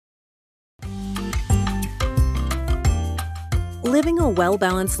Living a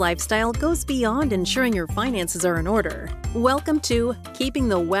well-balanced lifestyle goes beyond ensuring your finances are in order. Welcome to Keeping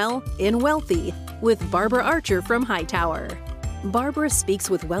the Well in Wealthy with Barbara Archer from Hightower. Barbara speaks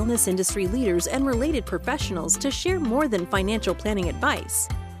with wellness industry leaders and related professionals to share more than financial planning advice.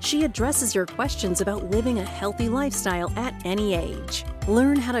 She addresses your questions about living a healthy lifestyle at any age.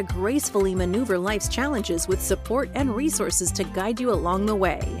 Learn how to gracefully maneuver life's challenges with support and resources to guide you along the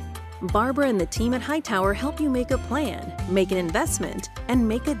way. Barbara and the team at Hightower help you make a plan, make an investment, and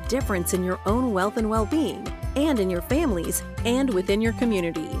make a difference in your own wealth and well-being, and in your families, and within your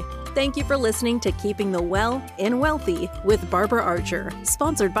community. Thank you for listening to Keeping the Well in Wealthy with Barbara Archer,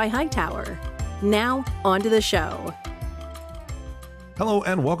 sponsored by Hightower. Now, on to the show. Hello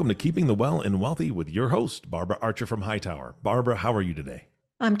and welcome to Keeping the Well in Wealthy with your host, Barbara Archer from Hightower. Barbara, how are you today?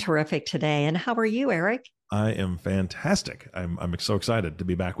 I'm terrific today. And how are you, Eric? I am fantastic. I'm so excited to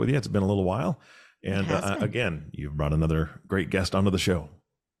be back with you. It's been a little while. And again, you've brought another great guest onto the show.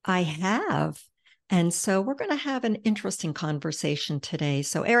 I have. And so we're going to have an interesting conversation today.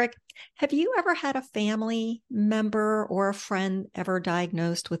 So, Eric, have you ever had a family member or a friend ever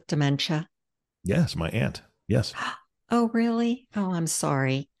diagnosed with dementia? Yes, my aunt. Yes. Oh, really? Oh, I'm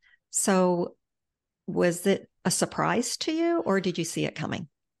sorry. So was it a surprise to you or did you see it coming?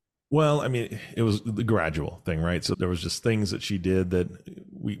 Well, I mean, it was the gradual thing, right? So there was just things that she did that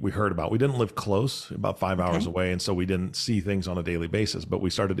we heard about. We didn't live close, about 5 hours away, and so we didn't see things on a daily basis. But we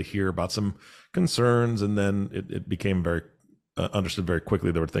started to hear about some concerns, and then it became very understood very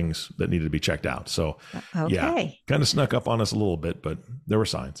quickly there were things that needed to be checked out. So, yeah, kind of snuck up on us a little bit, but there were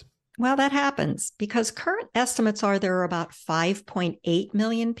signs. Well, that happens because current estimates are there are about 5.8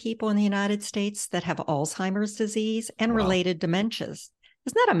 million people in the United States that have Alzheimer's disease and related dementias.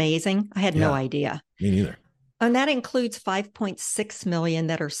 Isn't that amazing? I had no idea. Me neither. And that includes 5.6 million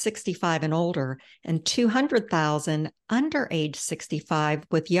that are 65 and older and 200,000 under age 65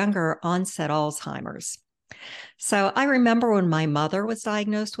 with younger onset Alzheimer's. So I remember when my mother was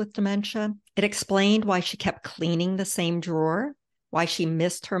diagnosed with dementia, it explained why she kept cleaning the same drawer, why she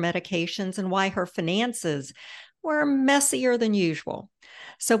missed her medications, and why her finances were messier than usual.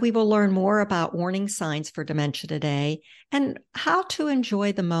 So we will learn more about warning signs for dementia today and how to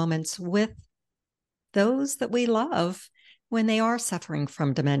enjoy the moments with those that we love when they are suffering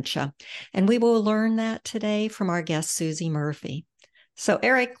from dementia. And we will learn that today from our guest, Susy Murphy. So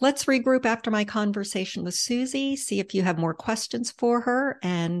Eric, let's regroup after my conversation with Susy, see if you have more questions for her,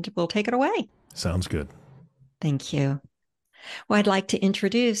 and we'll take it away. Sounds good. Thank you. Well, I'd like to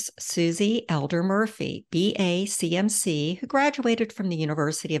introduce Susy Elder Murphy, BA CMC, who graduated from the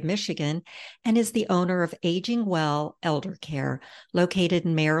University of Michigan and is the owner of Aging Well Elder Care, located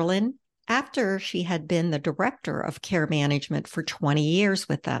in Maryland, after she had been the director of care management for 20 years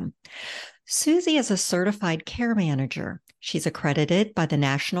with them. Susy is a certified care manager. She's accredited by the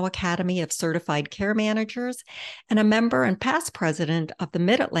National Academy of Certified Care Managers and a member and past president of the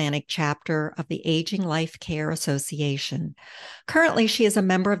Mid-Atlantic chapter of the Aging Life Care Association. Currently, she is a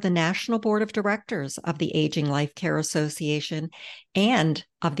member of the National Board of Directors of the Aging Life Care Association and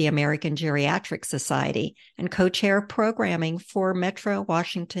of the American Geriatric Society and co-chair of programming for Metro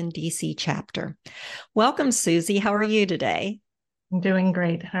Washington, D.C. chapter. Welcome, Susy. How are you today? I'm doing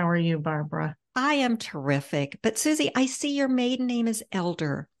great. How are you, Barbara? I am terrific. But Susy, I see your maiden name is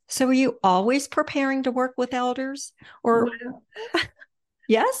Elder. So are you always preparing to work with elders? Or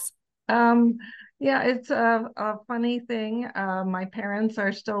yes? Yeah, it's a funny thing. My parents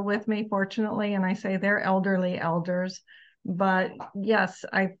are still with me, fortunately, and I say they're elderly elders. But yes,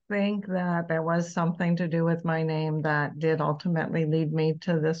 I think that there was something to do with my name that did ultimately lead me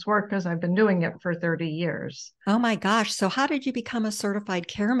to this work because I've been doing it for 30 years. Oh my gosh. So how did you become a certified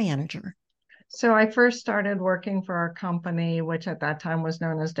care manager? So I first started working for our company, which at that time was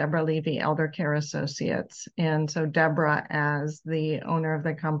known as Deborah Levy Elder Care Associates. And so Deborah, as the owner of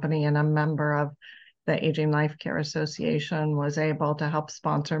the company and a member of the Aging Life Care Association, was able to help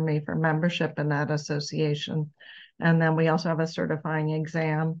sponsor me for membership in that association. And then we also have a certifying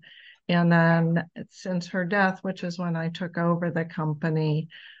exam. And then since her death, which is when I took over the company,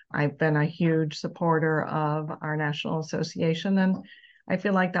 I've been a huge supporter of our national association. And I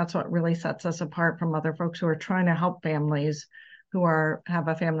feel like that's what really sets us apart from other folks who are trying to help families who have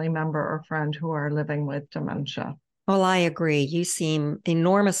a family member or friend who are living with dementia. Well, I agree. You seem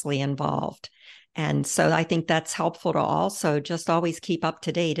enormously involved. And so I think that's helpful to also just always keep up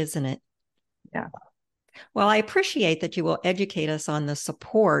to date, isn't it? Yeah. Well, I appreciate that you will educate us on the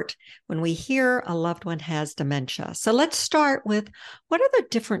support when we hear a loved one has dementia. So let's start with what are the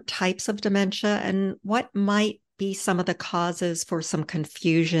different types of dementia and what might be some of the causes for some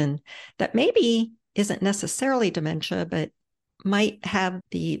confusion that maybe isn't necessarily dementia, but might have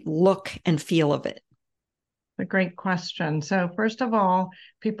the look and feel of it? A great question. So first of all,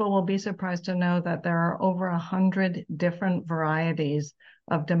 people will be surprised to know that there are over 100 different varieties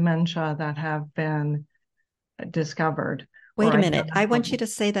of dementia that have been discovered. Wait a minute. I want you to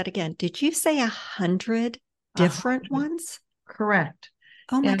say that again. Did you say 100 different ones? Correct.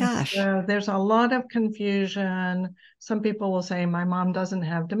 Oh my gosh. There's a lot of confusion. Some people will say, my mom doesn't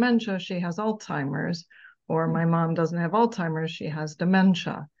have dementia, she has Alzheimer's, or my mom doesn't have Alzheimer's, she has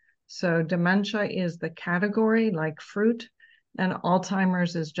dementia. So dementia is the category like fruit, and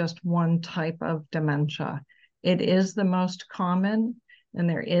Alzheimer's is just one type of dementia. It is the most common, and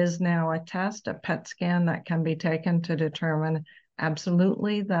there is now a test, a PET scan that can be taken to determine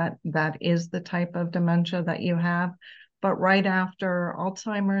absolutely that that is the type of dementia that you have. But right after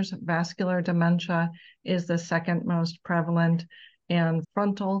Alzheimer's, vascular dementia is the second most prevalent, and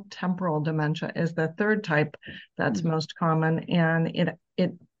frontal temporal dementia is the third type that's most common, and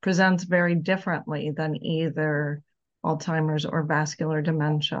it presents very differently than either Alzheimer's or vascular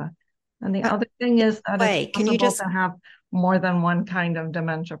dementia. And the other thing is that it's possible to have more than one kind of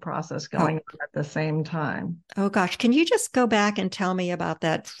dementia process going on at the same time. Oh gosh, can you just go back and tell me about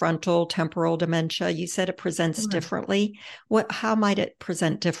that frontal temporal dementia? You said it presents differently. How might it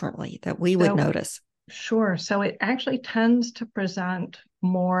present differently that we would notice? Sure. So it actually tends to present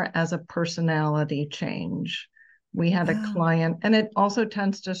more as a personality change. We had a client, and it also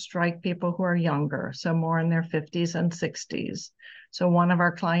tends to strike people who are younger, so more in their 50s and 60s. So one of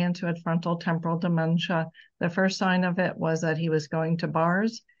our clients who had frontal temporal dementia, the first sign of it was that he was going to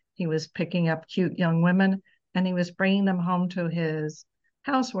bars, he was picking up cute young women, and he was bringing them home to his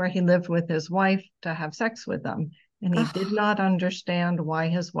house where he lived with his wife to have sex with them. And he did not understand why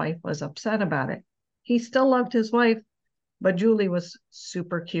his wife was upset about it. He still loved his wife, but Julie was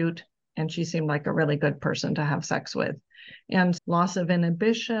super cute, and she seemed like a really good person to have sex with. And loss of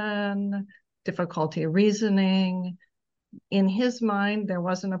inhibition, difficulty reasoning. In his mind, there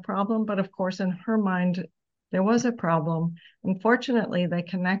wasn't a problem, but of course, in her mind, there was a problem. Unfortunately, they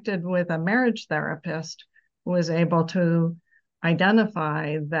connected with a marriage therapist who was able to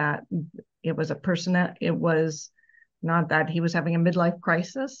identify that it was it was not that he was having a midlife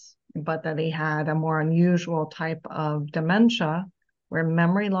crisis, but that he had a more unusual type of dementia where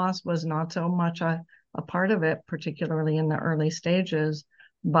memory loss was not so much a part of it, particularly in the early stages,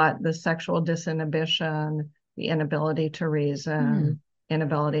 but the sexual disinhibition, the inability to reason,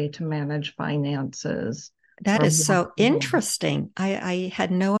 inability to manage finances. That is so interesting. I had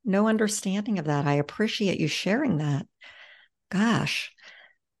no understanding of that. I appreciate you sharing that. Gosh.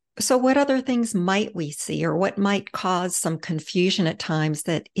 So what other things might we see, or what might cause some confusion at times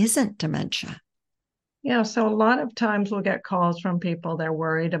that isn't dementia? Yeah, so a lot of times we'll get calls from people, they're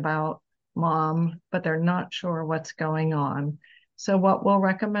worried about mom, but they're not sure what's going on. So what we'll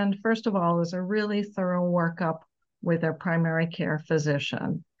recommend, first of all, is a really thorough workup with their primary care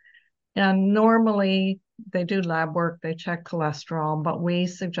physician. And normally they do lab work, they check cholesterol, but we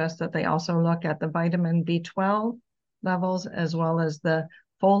suggest that they also look at the vitamin B12 levels, as well as the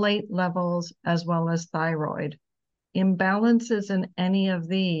folate levels, as well as thyroid. Imbalances in any of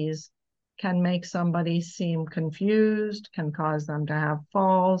these can make somebody seem confused, can cause them to have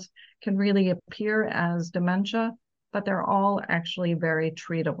falls, can really appear as dementia, but they're all actually very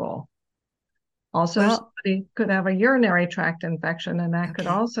treatable. Also, somebody could have a urinary tract infection, and that could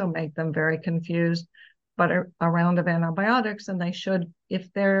also make them very confused, but a round of antibiotics, and they should,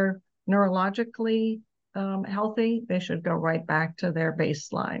 if they're neurologically healthy, they should go right back to their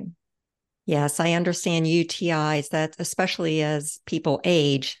baseline. Yes, I understand UTIs, that especially as people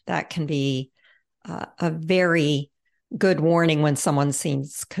age, that can be a very good warning when someone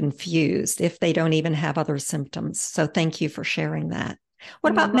seems confused if they don't even have other symptoms. So thank you for sharing that.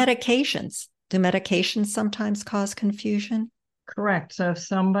 What about medications? Do medications sometimes cause confusion? Correct. So if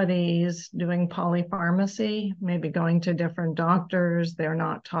somebody's doing polypharmacy, maybe going to different doctors, they're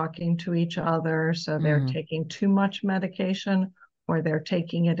not talking to each other, so they're taking too much medication, or they're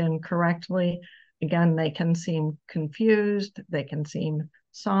taking it incorrectly. Again, they can seem confused, they can seem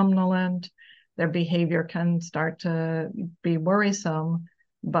somnolent, their behavior can start to be worrisome.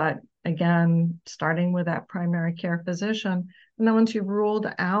 But again, starting with that primary care physician, and then once you've ruled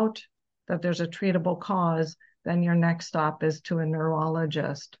out that there's a treatable cause, then your next stop is to a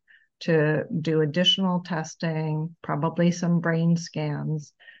neurologist to do additional testing, probably some brain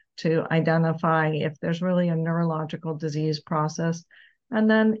scans, to identify if there's really a neurological disease process, and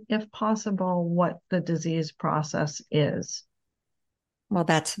then, if possible, what the disease process is. Well,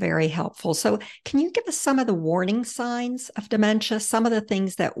 that's very helpful. So, can you give us some of the warning signs of dementia, some of the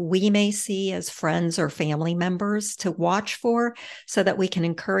things that we may see as friends or family members to watch for so that we can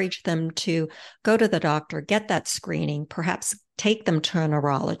encourage them to go to the doctor, get that screening, perhaps take them to a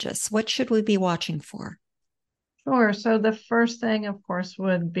neurologist? What should we be watching for? Sure. So the first thing, of course,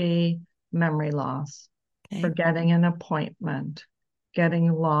 would be memory loss, Okay. forgetting an appointment,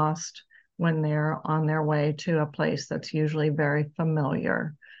 getting lost when they're on their way to a place that's usually very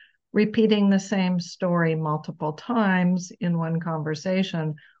familiar, repeating the same story multiple times in one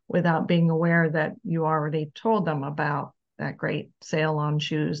conversation without being aware that you already told them about that great sale on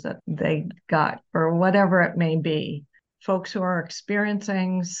shoes that they got, or whatever it may be. Folks who are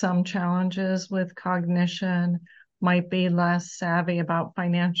experiencing some challenges with cognition might be less savvy about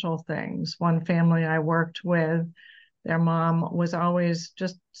financial things. One family I worked with, their mom was always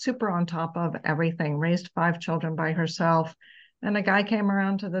just super on top of everything, raised 5 children by herself. And a guy came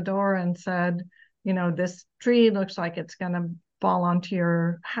around to the door and said, you know, this tree looks like it's going to fall onto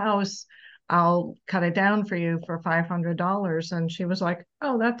your house. I'll cut it down for you for $500. And she was like,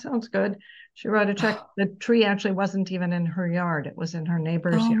 oh, that sounds good. She wrote a check. The tree actually wasn't even in her yard. It was in her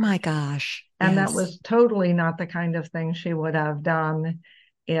neighbor's Oh yard. my gosh. And Yes. that was totally not the kind of thing she would have done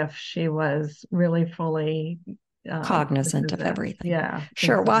if she was really fully Cognizant of everything. Yeah.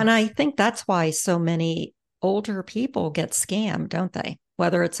 Sure. Exactly. Well, and I think that's why so many older people get scammed, don't they?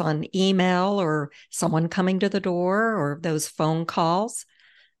 Whether it's on email or someone coming to the door or those phone calls.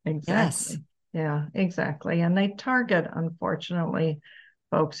 Exactly. Yes. Yeah, exactly. And they target, unfortunately,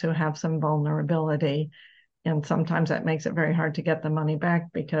 folks who have some vulnerability. And sometimes that makes it very hard to get the money back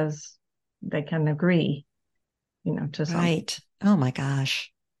because they can agree, to something. Right. Oh my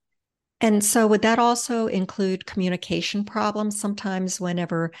gosh. And so would that also include communication problems? Sometimes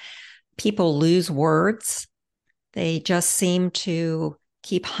whenever people lose words, they just seem to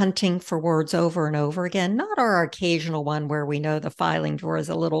keep hunting for words over and over again. Not our occasional one where we know the filing drawer is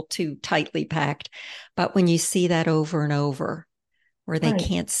a little too tightly packed, but when you see that over and over, where they Right.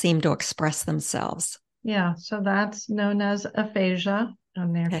 can't seem to express themselves. Yeah, so that's known as aphasia,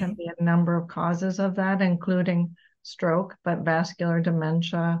 and there can Okay. be a number of causes of that, including stroke, but vascular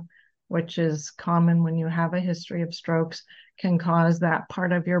dementia, which is common when you have a history of strokes, can cause that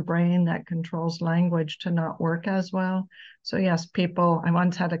part of your brain that controls language to not work as well. So yes, I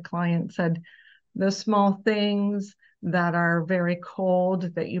once had a client said, the small things that are very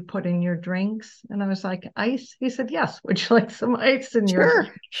cold that you put in your drinks. And I was like, ice? He said, yes. Would you like some ice in your Sure,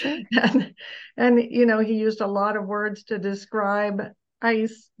 drink? sure. And he used a lot of words to describe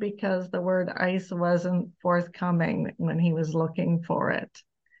ice because the word ice wasn't forthcoming when he was looking for it.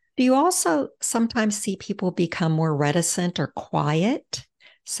 Do you also sometimes see people become more reticent or quiet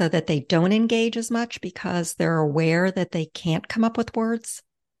so that they don't engage as much because they're aware that they can't come up with words?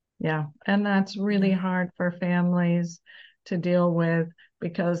 Yeah. And that's really hard for families to deal with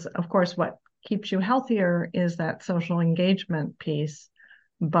because, of course, what keeps you healthier is that social engagement piece.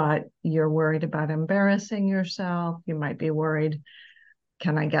 But you're worried about embarrassing yourself. You might be worried,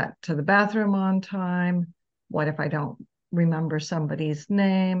 can I get to the bathroom on time? What if I don't remember somebody's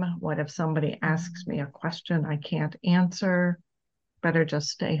name? What if somebody asks me a question I can't answer? Better just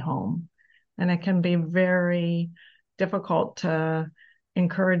stay home. And it can be very difficult to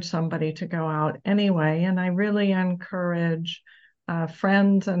encourage somebody to go out anyway. And I really encourage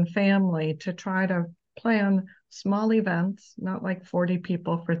friends and family to try to plan small events, not like 40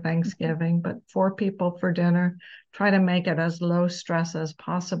 people for Thanksgiving, but 4 people for dinner. Try to make it as low stress as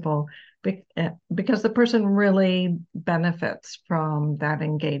possible because the person really benefits from that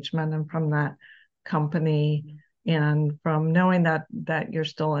engagement and from that company and from knowing that you're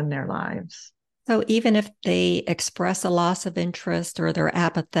still in their lives. So even if they express a loss of interest or they're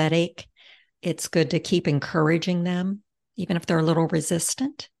apathetic, it's good to keep encouraging them, even if they're a little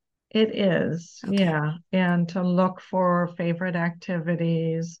resistant. It is, Okay. yeah. And to look for favorite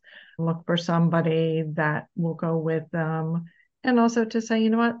activities, look for somebody that will go with them. And also to say, you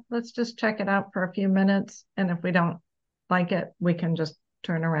know what, let's just check it out for a few minutes. And if we don't like it, we can just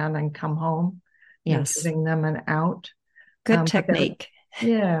turn around and come home. Yes. Giving them an out. Good technique.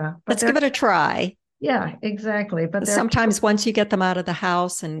 Yeah. Let's give it a try. Yeah, exactly. But sometimes once you get them out of the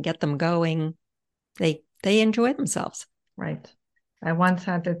house and get them going, they enjoy themselves. Right. I once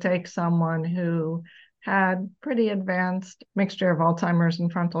had to take someone who had pretty advanced mixture of Alzheimer's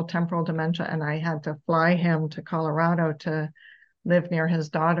and frontal temporal dementia, and I had to fly him to Colorado to live near his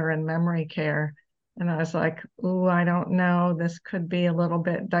daughter in memory care. And I was like, ooh, I don't know. This could be a little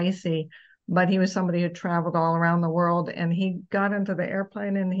bit dicey. But he was somebody who traveled all around the world, and he got into the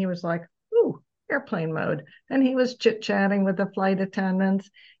airplane and he was like, ooh, airplane mode. And he was chit-chatting with the flight attendants,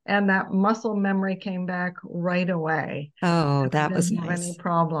 and that muscle memory came back right away. Oh, that was Didn't have any nice.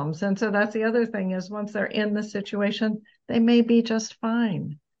 problems. And so that's the other thing, is once they're in the situation, they may be just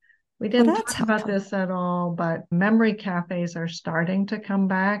fine. We Well, didn't that's talk about helpful. this at all, but memory cafes are starting to come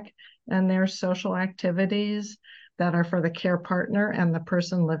back, and there's social activities that are for the care partner and the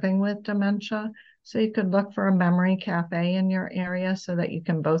person living with dementia. So you could look for a memory cafe in your area so that you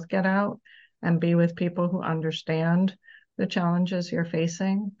can both get out and be with people who understand the challenges you're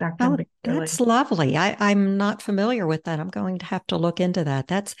facing. That can Oh, be that's really lovely. I'm not familiar with that. I'm going to have to look into that.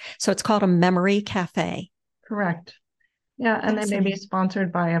 That's so it's called a memory cafe. correct. Yeah, and they may be Fascinating.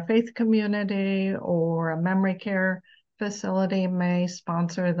 sponsored by a faith community, or a memory care facility may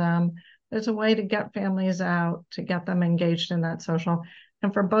sponsor them. There's a way to get families out, to get them engaged in that social,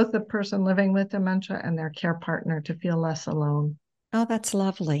 and for both the person living with dementia and their care partner to feel less alone. Oh, that's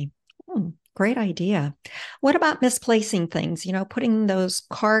lovely. Great idea. What about misplacing things? Putting those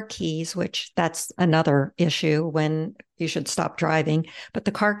car keys, which that's another issue when you should stop driving, but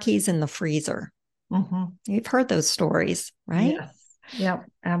the car keys in the freezer. Mm-hmm. You've heard those stories, right? Yes, yep,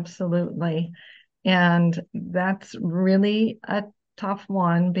 absolutely. And that's really a tough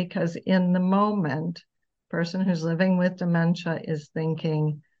one, because in the moment, person who's living with dementia is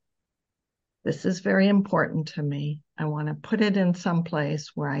thinking, this is very important to me. I want to put it in some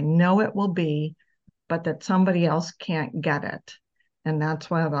place where I know it will be, but that somebody else can't get it. And that's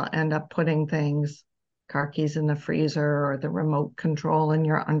why they'll end up putting things, car keys in the freezer, or the remote control in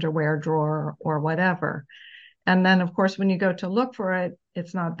your underwear drawer, or whatever. And then, of course, when you go to look for it,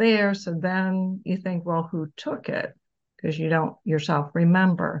 it's not there. So then you think, well, who took it? Because you don't yourself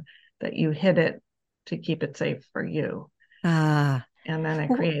remember that you hid it to keep it safe for you. Ah, And then it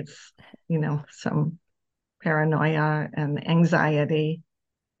well, creates, some paranoia and anxiety.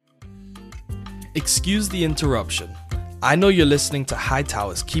 Excuse the interruption. I know you're listening to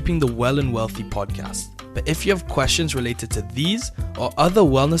Hightower's Keeping the Well and Wealthy podcast, but if you have questions related to these or other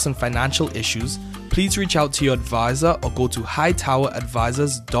wellness and financial issues, please reach out to your advisor or go to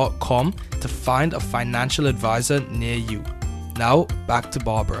hightoweradvisors.com to find a financial advisor near you. Now, back to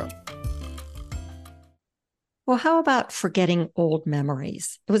Barbara. well, how about forgetting old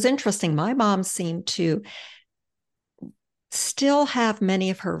memories? It was interesting. My mom seemed to still have many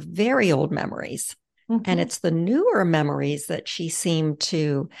of her very old memories. Mm-hmm. And it's the newer memories that she seemed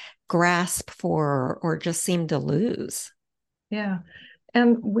to grasp for or just seemed to lose. Yeah.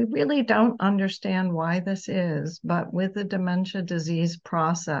 And we really don't understand why this is, but with the dementia disease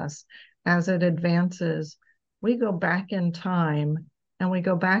process, as it advances, we go back in time, and we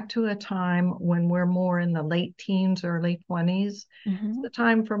go back to a time when we're more in the late teens, early 20s. Mm-hmm. It's the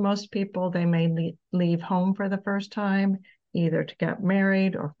time for most people, they may leave home for the first time, either to get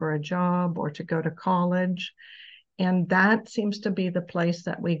married or for a job or to go to college. And that seems to be the place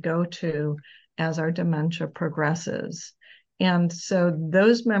that we go to as our dementia progresses. And so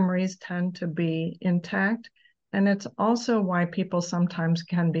those memories tend to be intact. And it's also why people sometimes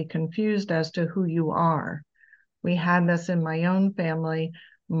can be confused as to who you are. We had this in my own family.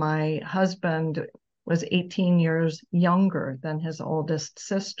 My husband was 18 years younger than his oldest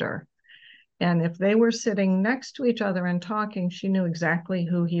sister. And if they were sitting next to each other and talking, she knew exactly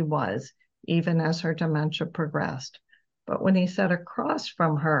who he was, even as her dementia progressed. But when he sat across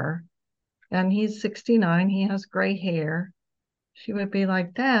from her, and he's 69, he has gray hair, she would be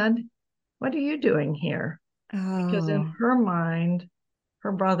like, Dad, what are you doing here? Because in Oh, her mind,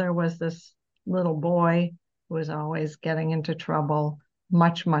 her brother was this little boy who was always getting into trouble,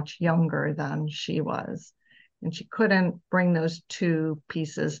 much, much younger than she was. And she couldn't bring those two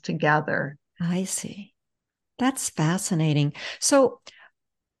pieces together. I see. That's fascinating. So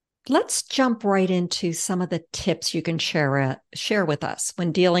let's jump right into some of the tips you can share with us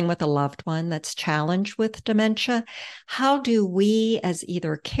when dealing with a loved one that's challenged with dementia. How do we, as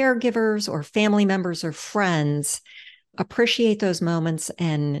either caregivers or family members or friends, appreciate those moments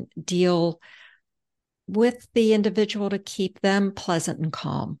and deal with the individual to keep them pleasant and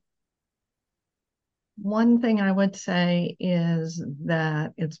calm? One thing I would say is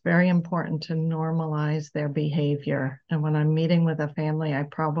that it's very important to normalize their behavior. And when I'm meeting with a family, I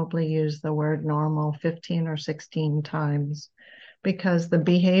probably use the word normal 15 or 16 times, because the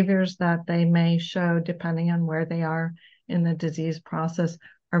behaviors that they may show, depending on where they are in the disease process,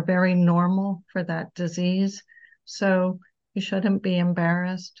 are very normal for that disease. So you shouldn't be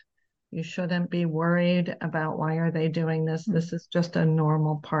embarrassed. You shouldn't be worried about why are they doing this. This is just a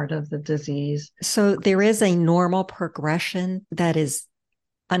normal part of the disease. So there is a normal progression that is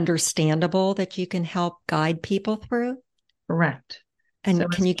understandable that you can help guide people through? Correct. So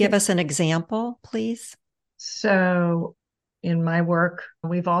And can you give us an example, please? So in my work,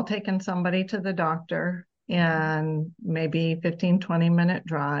 we've all taken somebody to the doctor and maybe 15, 20-minute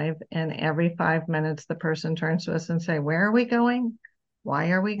drive. And every 5 minutes, the person turns to us and say, where are we going?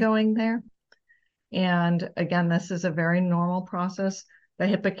 Why are we going there? And again, this is a very normal process. The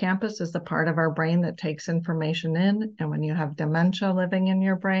hippocampus is the part of our brain that takes information in. And when you have dementia living in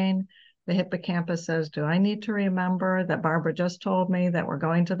your brain, the hippocampus says, do I need to remember that Barbara just told me that we're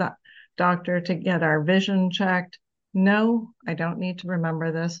going to the doctor to get our vision checked? No, I don't need to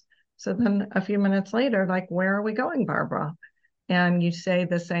remember this. So then a few minutes later, like, where are we going, Barbara? And you say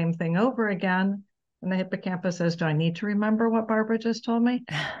the same thing over again. And the hippocampus says, do I need to remember what Barbara just told me?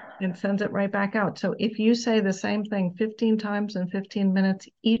 And sends it right back out. So if you say the same thing 15 times in 15 minutes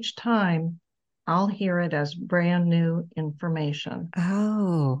each time, I'll hear it as brand new information.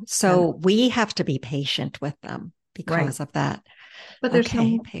 Oh, so we have to be patient with them because of that. But there's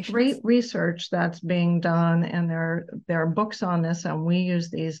some great research that's being done, and there are books on this, and we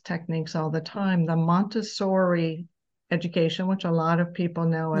use these techniques all the time. The Montessori education, which a lot of people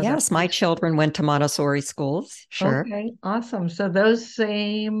know. Yes, my children went to Montessori schools. Sure. Okay, awesome. So those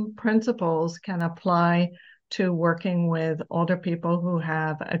same principles can apply to working with older people who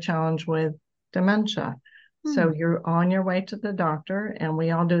have a challenge with dementia. So you're on your way to the doctor, and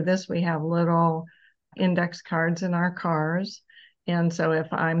we all do this. We have little index cards in our cars. And so if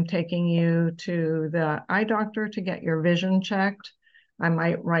I'm taking you to the eye doctor to get your vision checked, I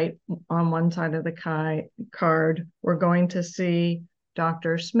might write on one side of the card, we're going to see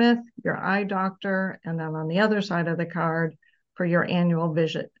Dr. Smith, your eye doctor, and then on the other side of the card for your annual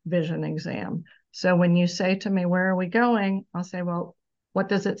vision exam. So when you say to me, where are we going? I'll say, well, what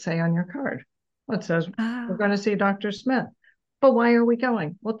does it say on your card? Well, it says, we're going to see Dr. Smith. But why are we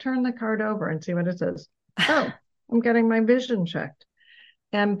going? Well, turn the card over and see what it says. Oh, I'm getting my vision checked.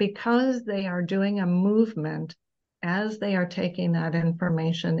 And because they are doing a movement as they are taking that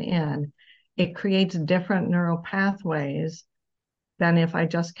information in, it creates different neural pathways than if I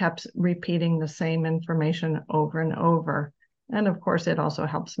just kept repeating the same information over and over. And of course, it also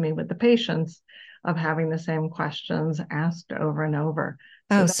helps me with the patients of having the same questions asked over and over.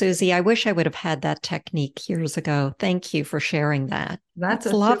 Oh, so Susy, I wish I would have had that technique years ago. Thank you for sharing that. That's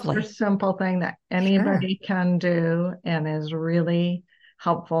a lovely, super simple thing that anybody can do and is really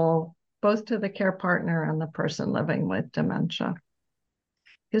helpful both to the care partner and the person living with dementia.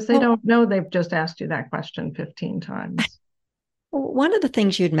 Because they don't know they've just asked you that question 15 times. One of the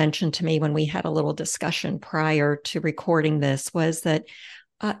things you'd mentioned to me when we had a little discussion prior to recording this was that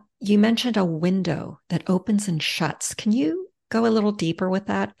you mentioned a window that opens and shuts. Can you go a little deeper with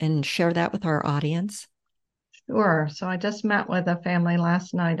that and share that with our audience? Sure. So I just met with a family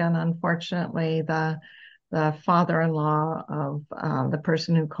last night, and unfortunately, the father-in-law of the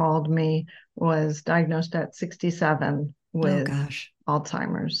person who called me was diagnosed at 67 with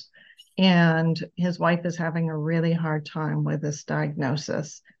Alzheimer's. And his wife is having a really hard time with this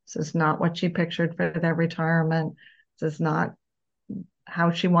diagnosis. This is not what she pictured for their retirement. This is not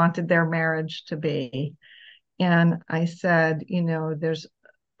how she wanted their marriage to be. And I said, there's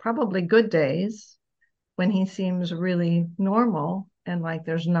probably good days when he seems really normal and like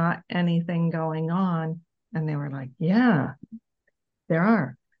there's not anything going on. And they were like, yeah, there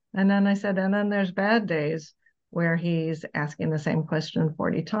are. And then I said, and then there's bad days where he's asking the same question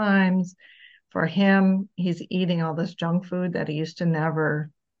 40 times. For him, he's eating all this junk food that he used to never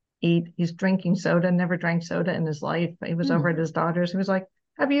eat. He's drinking soda, never drank soda in his life. He was over at his daughter's. He was like,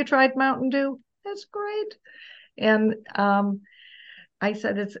 have you tried Mountain Dew? That's great. And I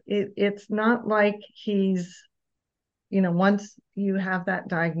said, it's not like he's, once you have that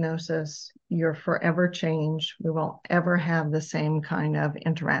diagnosis, you're forever changed. We won't ever have the same kind of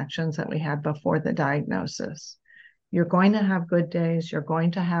interactions that we had before the diagnosis. You're going to have good days, you're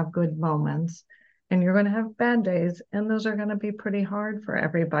going to have good moments, and you're going to have bad days, and those are going to be pretty hard for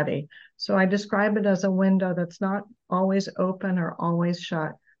everybody. So I describe it as a window that's not always open or always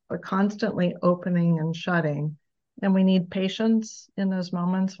shut, but constantly opening and shutting. And we need patience in those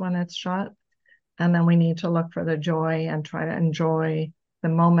moments when it's shut. And then we need to look for the joy and try to enjoy the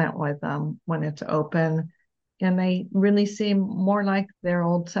moment with them when it's open and they really seem more like their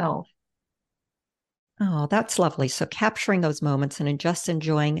old self. Oh, that's lovely. So capturing those moments and just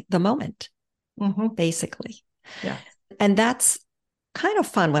enjoying the moment, basically. Yeah. And that's kind of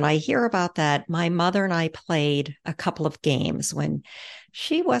fun. When I hear about that, my mother and I played a couple of games when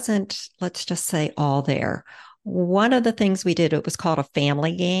she wasn't, let's just say, all there. One of the things we did, it was called a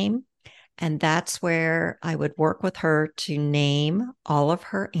family game. And that's where I would work with her to name all of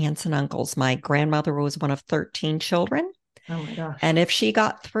her aunts and uncles. My grandmother was one of 13 children. Oh my gosh. And if she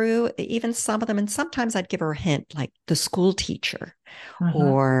got through even some of them, and sometimes I'd give her a hint, like the school teacher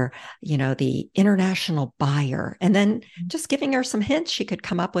or, the international buyer. And then just giving her some hints, she could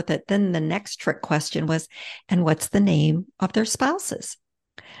come up with it. Then the next trick question was, and what's the name of their spouses?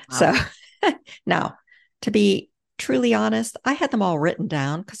 Wow. So now, to be truly honest, I had them all written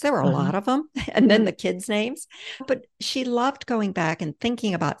down because there were a lot of them, and then the kids' names. But she loved going back and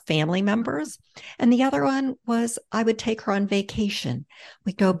thinking about family members. And the other one was I would take her on vacation.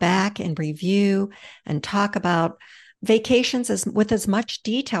 We'd go back and review and talk about vacations with as much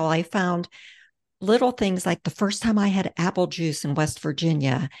detail. I found little things like the first time I had apple juice in West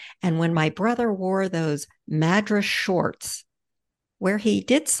Virginia, and when my brother wore those Madras shorts, where he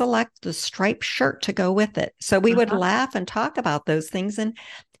did select the striped shirt to go with it. So we would laugh and talk about those things. And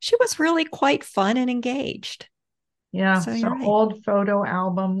she was really quite fun and engaged. Yeah. So right. Old photo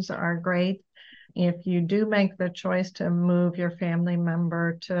albums are great. If you do make the choice to move your family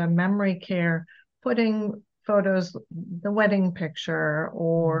member to memory care, putting photos, the wedding picture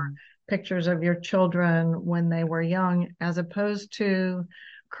or pictures of your children when they were young, as opposed to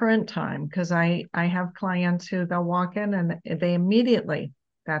current time, because I have clients who they'll walk in and they immediately,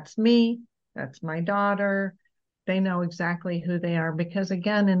 that's me, that's my daughter. They know exactly who they are because,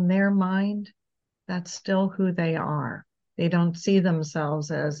 again, in their mind, that's still who they are. They don't see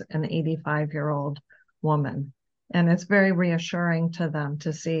themselves as an 85-year-old woman. And it's very reassuring to them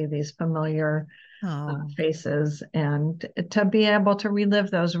to see these familiar faces and to be able to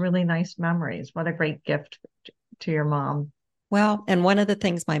relive those really nice memories. What a great gift to your mom. Well, and one of the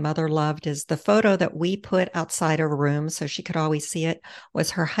things my mother loved is the photo that we put outside her room so she could always see it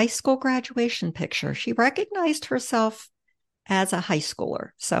was her high school graduation picture. She recognized herself as a high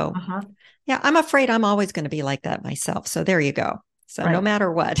schooler. So, yeah, I'm afraid I'm always going to be like that myself. So there you go. So no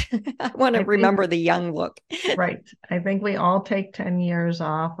matter what, I want to remember the young look. Right. I think we all take 10 years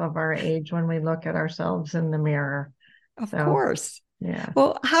off of our age when we look at ourselves in the mirror. Of course. Yeah.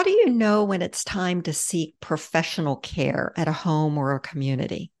 Well, how do you know when it's time to seek professional care at a home or a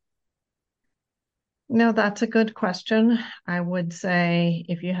community? No, that's a good question. I would say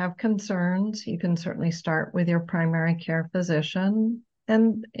if you have concerns, you can certainly start with your primary care physician.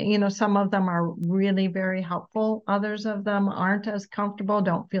 And, some of them are really very helpful. Others of them aren't as comfortable,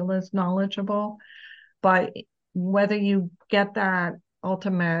 don't feel as knowledgeable. But whether you get that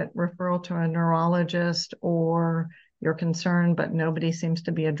ultimate referral to a neurologist or you're concerned, but nobody seems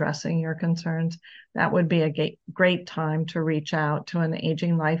to be addressing your concerns, that would be a great time to reach out to an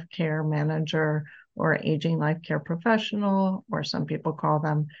aging life care manager or aging life care professional, or some people call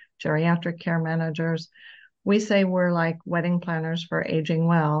them geriatric care managers. We say we're like wedding planners for aging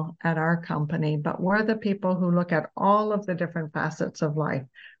well at our company, but we're the people who look at all of the different facets of life.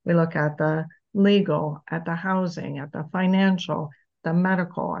 We look at the legal, at the housing, at the financial, the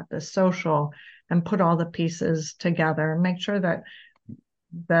medical, at the social, and put all the pieces together and make sure that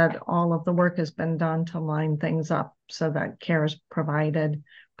all of the work has been done to line things up so that care is provided,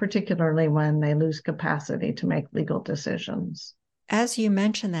 particularly when they lose capacity to make legal decisions. As you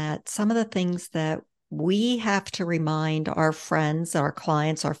mentioned that, some of the things that we have to remind our friends, our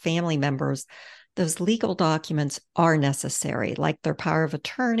clients, our family members, those legal documents are necessary, like their power of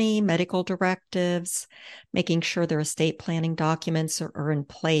attorney, medical directives, making sure their estate planning documents are in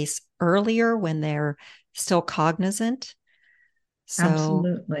place earlier when they're still cognizant. So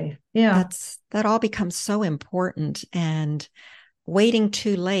absolutely. Yeah. That all becomes so important, and waiting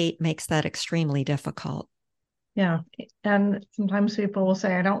too late makes that extremely difficult. Yeah. And sometimes people will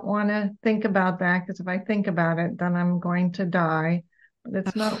say, I don't want to think about that because if I think about it, then I'm going to die. But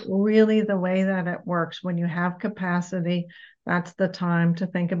it's not really the way that it works. When you have capacity, that's the time to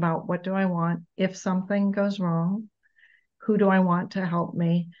think about, what do I want if something goes wrong? Who do I want to help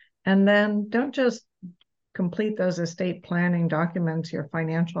me? And then don't just complete those estate planning documents, your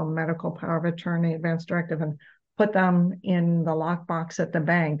financial and medical power of attorney, advance directive, and put them in the lockbox at the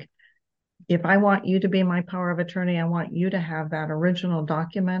bank. If I want you to be my power of attorney, I want you to have that original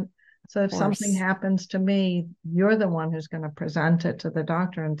document. So if something happens to me, you're the one who's going to present it to the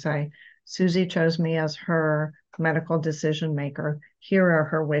doctor and say, Susy chose me as her medical decision maker. Here are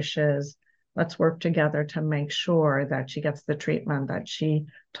her wishes. Let's work together to make sure that she gets the treatment that she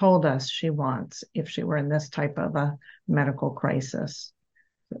told us she wants if she were in this type of a medical crisis.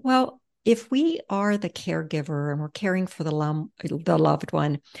 Well, if we are the caregiver and we're caring for the loved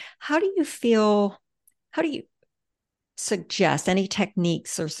one, how do you suggest any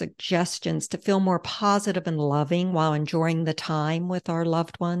techniques or suggestions to feel more positive and loving while enjoying the time with our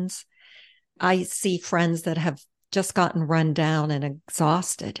loved ones? I see friends that have just gotten run down and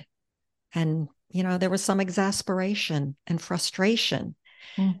exhausted, and there was some exasperation and frustration.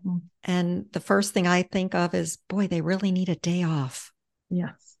 Mm-hmm. And the first thing I think of is, boy, they really need a day off.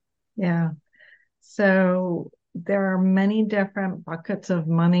 Yes. Yeah. So there are many different buckets of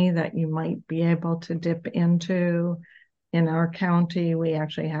money that you might be able to dip into. In our county, we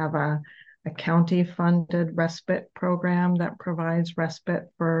actually have a county-funded respite program that provides respite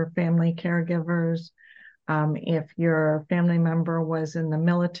for family caregivers. If your family member was in the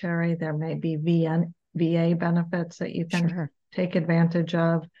military, there may be VA benefits that you can take advantage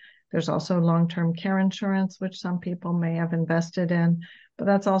of. There's also long-term care insurance, which some people may have invested in. But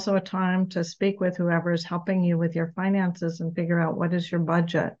that's also a time to speak with whoever is helping you with your finances and figure out what is your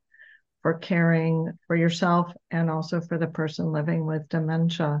budget for caring for yourself and also for the person living with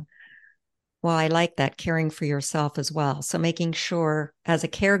dementia. Well, I like that, caring for yourself as well. So making sure as a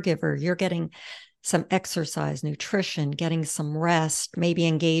caregiver, you're getting some exercise, nutrition, getting some rest, maybe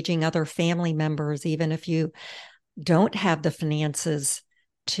engaging other family members, even if you don't have the finances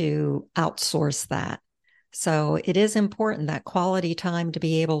to outsource that. So it is important, that quality time, to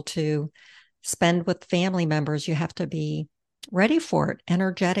be able to spend with family members. You have to be ready for it,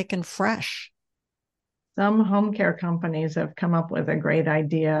 energetic and fresh. Some home care companies have come up with a great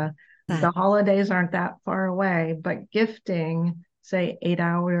idea. The holidays aren't that far away, but gifting, say, 8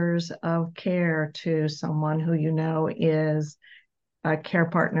 hours of care to someone who is a care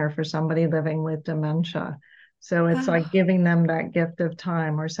partner for somebody living with dementia. So it's like giving them that gift of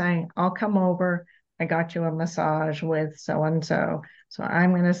time, or saying, I'll come over. I got you a massage with so-and-so. So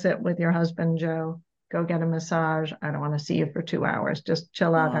I'm going to sit with your husband, Joe. Go get a massage. I don't want to see you for 2 hours. Just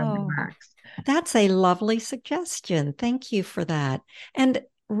chill out and relax. That's a lovely suggestion. Thank you for that. And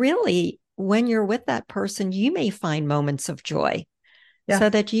really, when you're with that person, you may find moments of joy so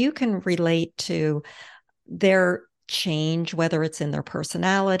that you can relate to their change, whether it's in their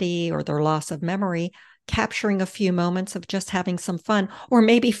personality or their loss of memory, capturing a few moments of just having some fun, or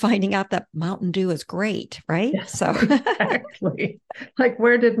maybe finding out that Mountain Dew is great, right? Yes, so exactly. Like,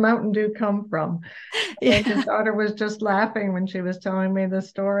 where did Mountain Dew come from? Yeah. His daughter was just laughing when she was telling me the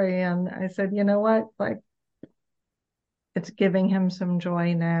story. And I said, you know what? Like, it's giving him some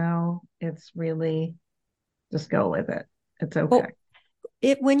joy now. It's really, just go with it. It's okay.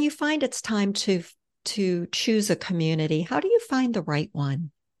 Well, when you find it's time to choose a community, how do you find the right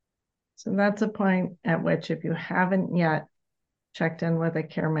one? So that's a point at which, if you haven't yet checked in with a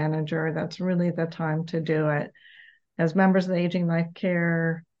care manager, that's really the time to do it. As members of the Aging Life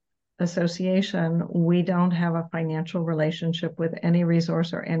Care Association, we don't have a financial relationship with any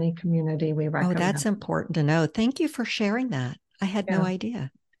resource or any community we recommend. Oh, that's important to know. Thank you for sharing that. I had no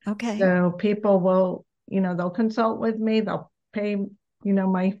idea. Okay. So people will, they'll consult with me, they'll pay,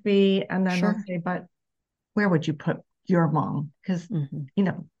 my fee, and then they'll say, but where would you put your mom? Because,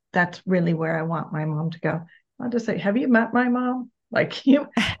 that's really where I want my mom to go. I'll just say, have you met my mom? Like, your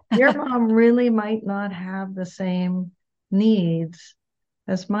mom really might not have the same needs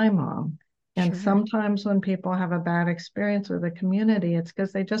as my mom. And sometimes when people have a bad experience with a community, it's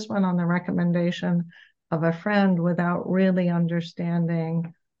because they just went on the recommendation of a friend without really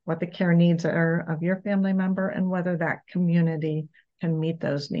understanding what the care needs are of your family member and whether that community can meet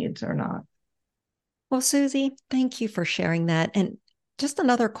those needs or not. Well, Susy, thank you for sharing that. And just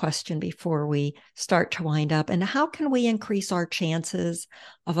another question before we start to wind up. And how can we increase our chances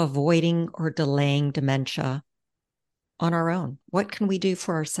of avoiding or delaying dementia on our own? What can we do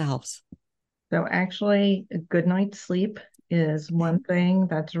for ourselves? So actually, a good night's sleep is one thing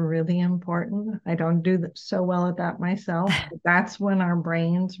that's really important. I don't do so well at that myself, but that's when our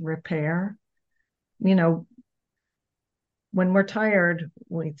brains repair. When we're tired,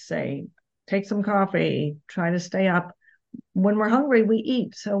 we'd say, take some coffee, try to stay up. When we're hungry, we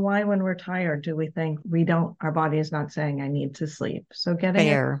eat. So why, when we're tired, do we think our body is not saying I need to sleep? So getting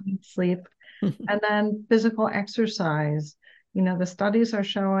a sleep and then physical exercise. The studies are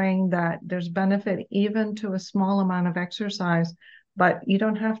showing that there's benefit even to a small amount of exercise, but you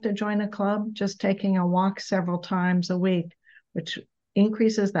don't have to join a club. Just taking a walk several times a week, which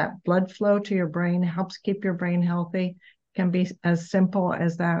increases that blood flow to your brain, helps keep your brain healthy, can be as simple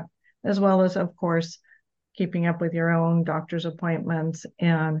as that, as well as, of course, keeping up with your own doctor's appointments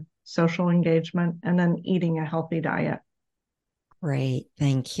and social engagement, and then eating a healthy diet. Great.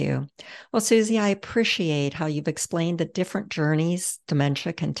 Thank you. Well, Susy, I appreciate how you've explained the different journeys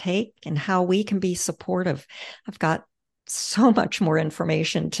dementia can take and how we can be supportive. I've got so much more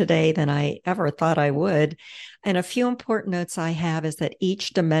information today than I ever thought I would. And a few important notes I have is that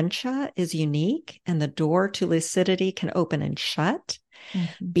each dementia is unique and the door to lucidity can open and shut.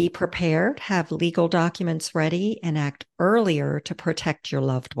 Be prepared, have legal documents ready, and act earlier to protect your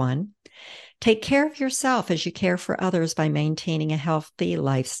loved one. Take care of yourself as you care for others by maintaining a healthy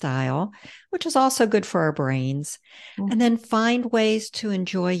lifestyle, which is also good for our brains. And then find ways to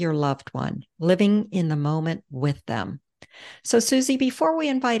enjoy your loved one, living in the moment with them. So, Susy, before we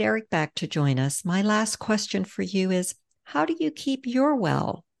invite Eric back to join us, my last question for you is, how do you keep your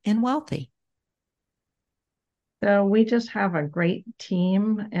well and wealthy? So we just have a great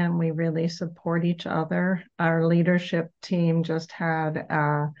team and we really support each other. Our leadership team just had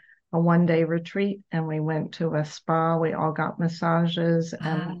a one-day retreat and we went to a spa. We all got massages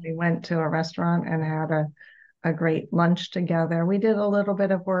and we went to a restaurant and had a great lunch together. We did a little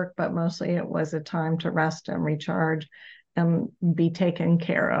bit of work, but mostly it was a time to rest and recharge and be taken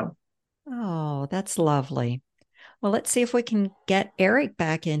care of. Oh, that's lovely. Well, let's see if we can get Eric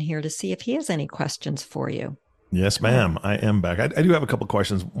back in here to see if he has any questions for you. Yes, ma'am. I am back. I do have a couple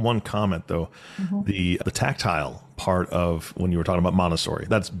questions. One comment, though. The tactile part of when you were talking about Montessori,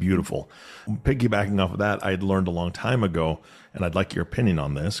 that's beautiful. Piggybacking off of that, I had learned a long time ago, and I'd like your opinion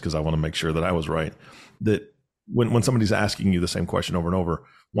on this because I want to make sure that I was right, that when somebody's asking you the same question over and over,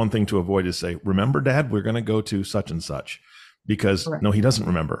 one thing to avoid is say, remember, Dad, we're going to go to such and such, because no, he doesn't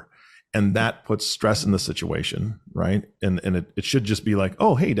remember. And that puts stress in the situation, right? And it should just be like,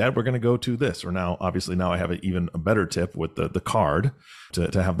 oh, hey, Dad, we're going to go to this. Or now, obviously, now I have even a better tip with the card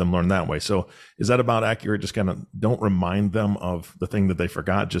to have them learn that way. So is that about accurate? Just kind of don't remind them of the thing that they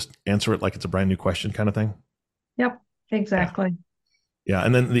forgot. Just answer it like it's a brand new question kind of thing. Yep, exactly. Yeah.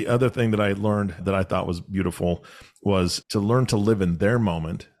 And then the other thing that I learned that I thought was beautiful was to learn to live in their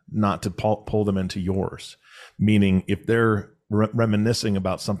moment, not to pull them into yours. Meaning if they're reminiscing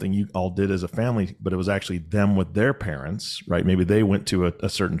about something you all did as a family, but it was actually them with their parents, right? Maybe they went to a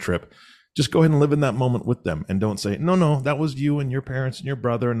certain trip. Just go ahead and live in that moment with them and don't say, no, that was you and your parents and your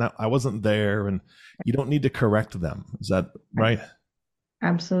brother and that I wasn't there. And you don't need to correct them. Is that right?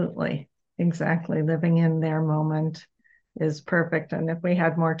 Absolutely. Exactly. Living in their moment is perfect. And if we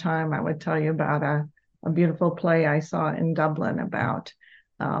had more time, I would tell you about a beautiful play I saw in Dublin about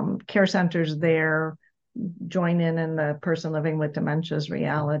care centers there join in the person living with dementia's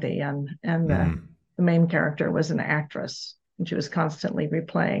reality. And the main character was an actress and she was constantly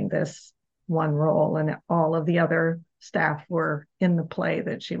replaying this one role and all of the other staff were in the play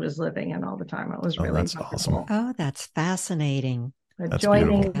that she was living in all the time. It was really that's wonderful. awesome. Oh, that's fascinating. But That's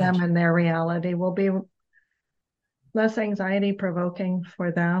joining beautiful. them in their reality will be less anxiety provoking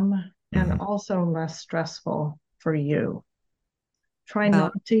for them and also less stressful for you. Try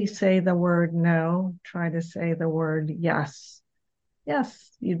not to say the word no. Try to say the word yes.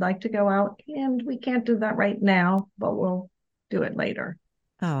 Yes, you'd like to go out and we can't do that right now, but we'll do it later.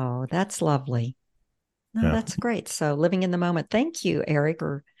 Oh, that's lovely. No, that's great. So living in the moment. Thank you, Eric,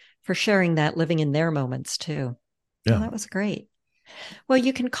 for sharing that, living in their moments too. Yeah. Oh, that was great. Well,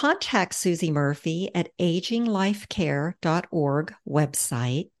 you can contact Susy Murphy at aginglifecare.org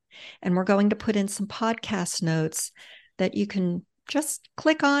website. And we're going to put in some podcast notes that you can just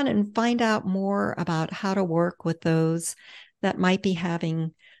click on and find out more about how to work with those that might be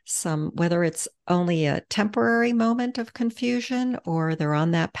having some, whether it's only a temporary moment of confusion or they're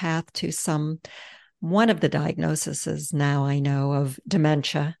on that path to one of the diagnoses now I know of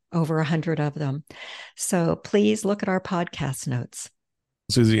dementia, over 100 of them. So please look at our podcast notes.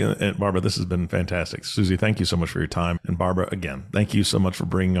 Susy and Barbara, this has been fantastic. Susy, thank you so much for your time. And Barbara, again, thank you so much for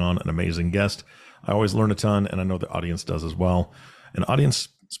bringing on an amazing guest. I always learn a ton, and I know the audience does as well. And audience,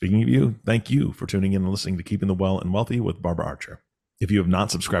 speaking of you, thank you for tuning in and listening to Keeping the Well and Wealthy with Barbara Archer. If you have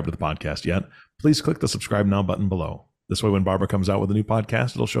not subscribed to the podcast yet, please click the subscribe now button below. This way, when Barbara comes out with a new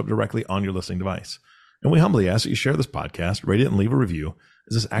podcast, it'll show up directly on your listening device. And we humbly ask that you share this podcast, rate it, and leave a review,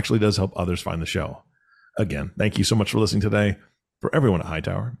 as this actually does help others find the show. Again, thank you so much for listening today. For everyone at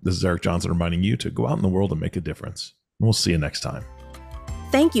Hightower, this is Eric Johnson reminding you to go out in the world and make a difference. And we'll see you next time.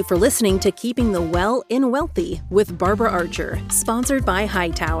 Thank you for listening to Keeping the Well in Wealthy with Barbara Archer, sponsored by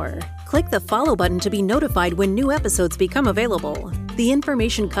Hightower. Click the follow button to be notified when new episodes become available. The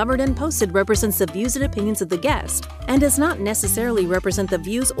information covered and posted represents the views and opinions of the guest and does not necessarily represent the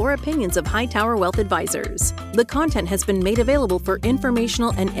views or opinions of Hightower Wealth Advisors. The content has been made available for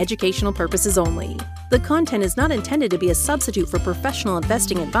informational and educational purposes only. The content is not intended to be a substitute for professional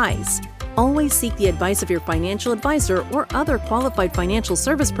investing advice. Always seek the advice of your financial advisor or other qualified financial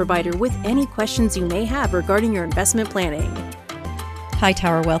service provider with any questions you may have regarding your investment planning.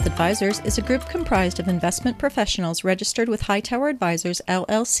 Hightower Wealth Advisors is a group comprised of investment professionals registered with Hightower Advisors,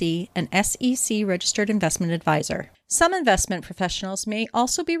 LLC, an SEC registered investment advisor. Some investment professionals may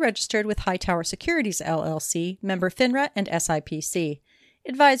also be registered with Hightower Securities, LLC, member FINRA and SIPC.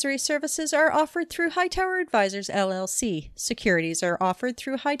 Advisory services are offered through Hightower Advisors LLC. Securities are offered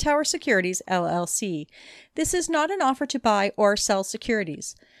through Hightower Securities LLC. This is not an offer to buy or sell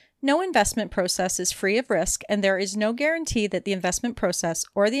securities. No investment process is free of risk, and there is no guarantee that the investment process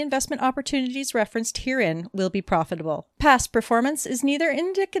or the investment opportunities referenced herein will be profitable. Past performance is neither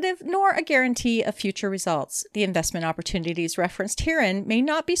indicative nor a guarantee of future results. The investment opportunities referenced herein may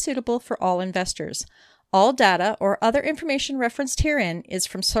not be suitable for all investors. All data or other information referenced herein is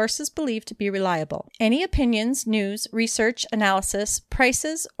from sources believed to be reliable. Any opinions, news, research, analysis,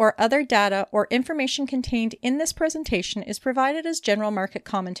 prices, or other data or information contained in this presentation is provided as general market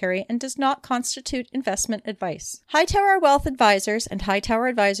commentary and does not constitute investment advice. Hightower Wealth Advisors and Hightower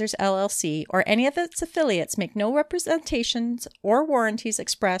Advisors LLC or any of its affiliates make no representations or warranties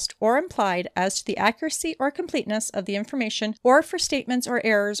expressed or implied as to the accuracy or completeness of the information or for statements or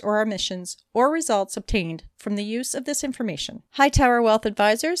errors or omissions or results obtained from the use of this information. Hightower Wealth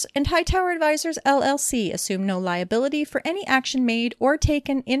Advisors and Hightower Advisors LLC assume no liability for any action made or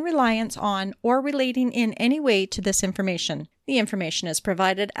taken in reliance on or relating in any way to this information. The information is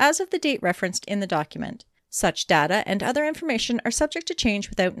provided as of the date referenced in the document. Such data and other information are subject to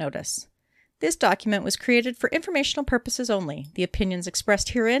change without notice. This document was created for informational purposes only. The opinions expressed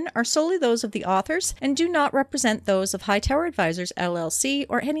herein are solely those of the authors and do not represent those of Hightower Advisors LLC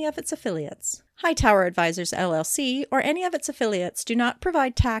or any of its affiliates. Hightower Advisors LLC or any of its affiliates do not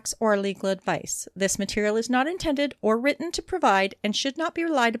provide tax or legal advice. This material is not intended or written to provide and should not be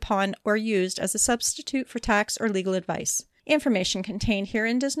relied upon or used as a substitute for tax or legal advice. Information contained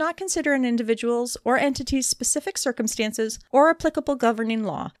herein does not consider an individual's or entity's specific circumstances or applicable governing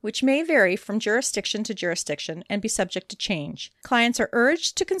law, which may vary from jurisdiction to jurisdiction and be subject to change. Clients are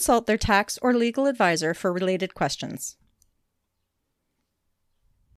urged to consult their tax or legal advisor for related questions.